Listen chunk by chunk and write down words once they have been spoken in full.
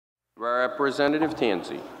Representative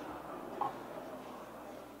Tanzi.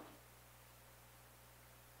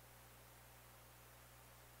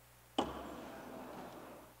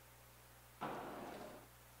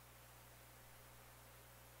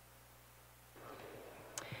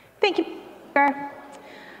 Thank you, Speaker.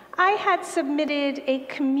 I had submitted a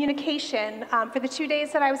communication for the 2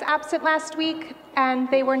 days that I was absent last week, and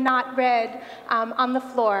they were not read on the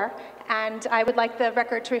floor, and I would like the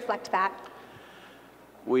record to reflect that.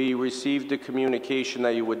 We received a communication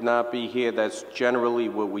that you would not be here. That's generally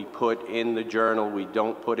what we put in the journal. We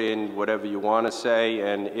don't put in whatever you want to say,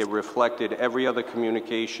 and it reflected every other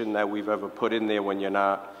communication that we've ever put in there when you're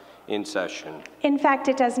not in session. In fact,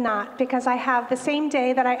 it does not, because I have the same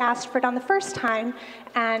day that I asked for it on the first time,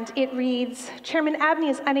 and it reads, Chairman Abney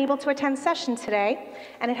is unable to attend session today,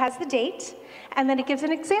 and it has the date, and then it gives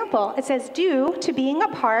an example. It says, due to being a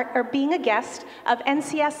part or being a guest of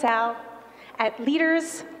NCSL at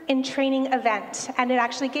Leaders in Training event, and it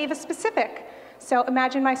actually gave a specific. So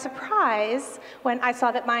imagine my surprise when I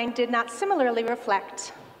saw that mine did not similarly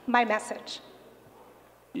reflect my message.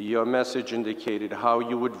 Your message indicated how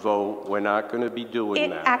you would vote. We're not going to be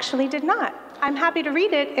doing that. It actually did not. I'm happy to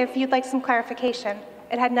read it if you'd like some clarification.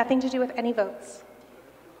 It had nothing to do with any votes.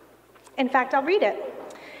 In fact, I'll read it.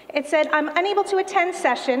 It said, I'm unable to attend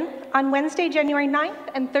session on Wednesday, January 9th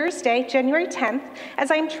and Thursday, January 10th,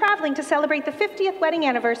 as I am traveling to celebrate the 50th wedding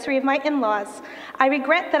anniversary of my in-laws. I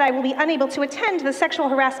regret that I will be unable to attend the sexual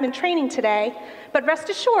harassment training today, but rest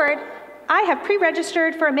assured, I have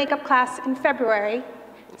pre-registered for a makeup class in February.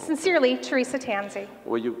 Sincerely, Teresa Tanzi.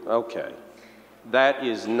 Okay. That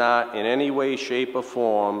is not in any way, shape, or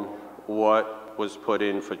form what was put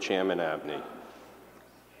in for Chairman Abney.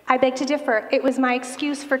 I beg to differ. It was my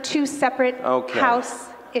excuse for two separate House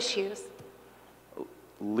issues.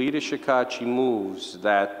 Leader Shekarchi moves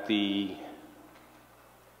that the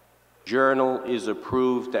journal is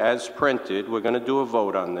approved as printed. We're going to do a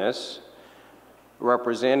vote on this.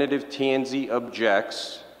 Representative Tanzi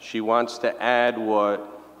objects. She wants to add what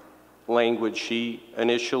language she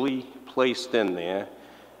initially placed in there.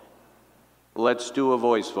 Let's do a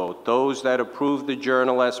voice vote. Those that approve the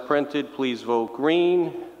journal as printed, please vote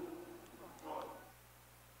green.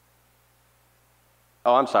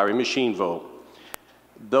 Oh, I'm sorry, machine vote.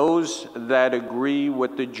 Those that agree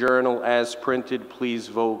with the journal as printed, please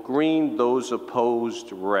vote green. Those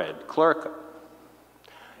opposed, red. Clerk,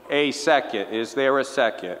 a second. Is there a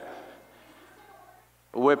second?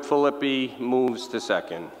 Whip Filippi moves to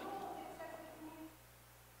second.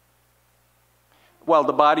 Well,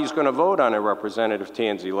 the body's going to vote on it, Representative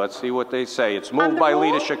Tanzi. Let's see what they say. It's moved by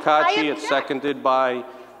Leader Shekarchi. It's seconded by...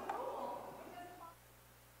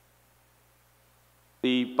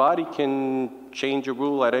 The body can change a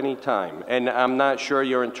rule at any time, and I'm not sure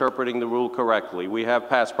you're interpreting the rule correctly. We have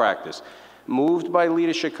past practice. Moved by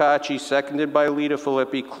Leader Shekarchi, seconded by Leader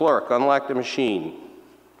Filippi. Clerk, unlock the machine.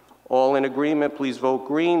 All in agreement, please vote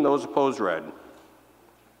green. Those opposed, red.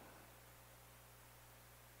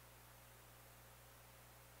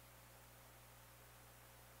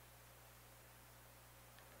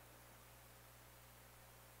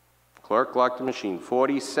 Clerk, lock the machine.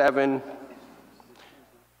 47.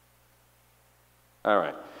 All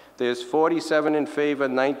right. There's 47 in favor,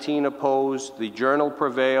 19 opposed. The journal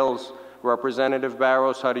prevails. Representative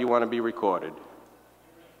Barros, how do you want to be recorded?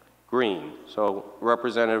 Green. So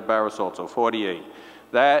Representative Barros also, 48.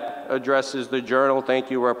 That addresses the journal.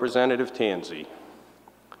 Thank you, Representative Tanzi.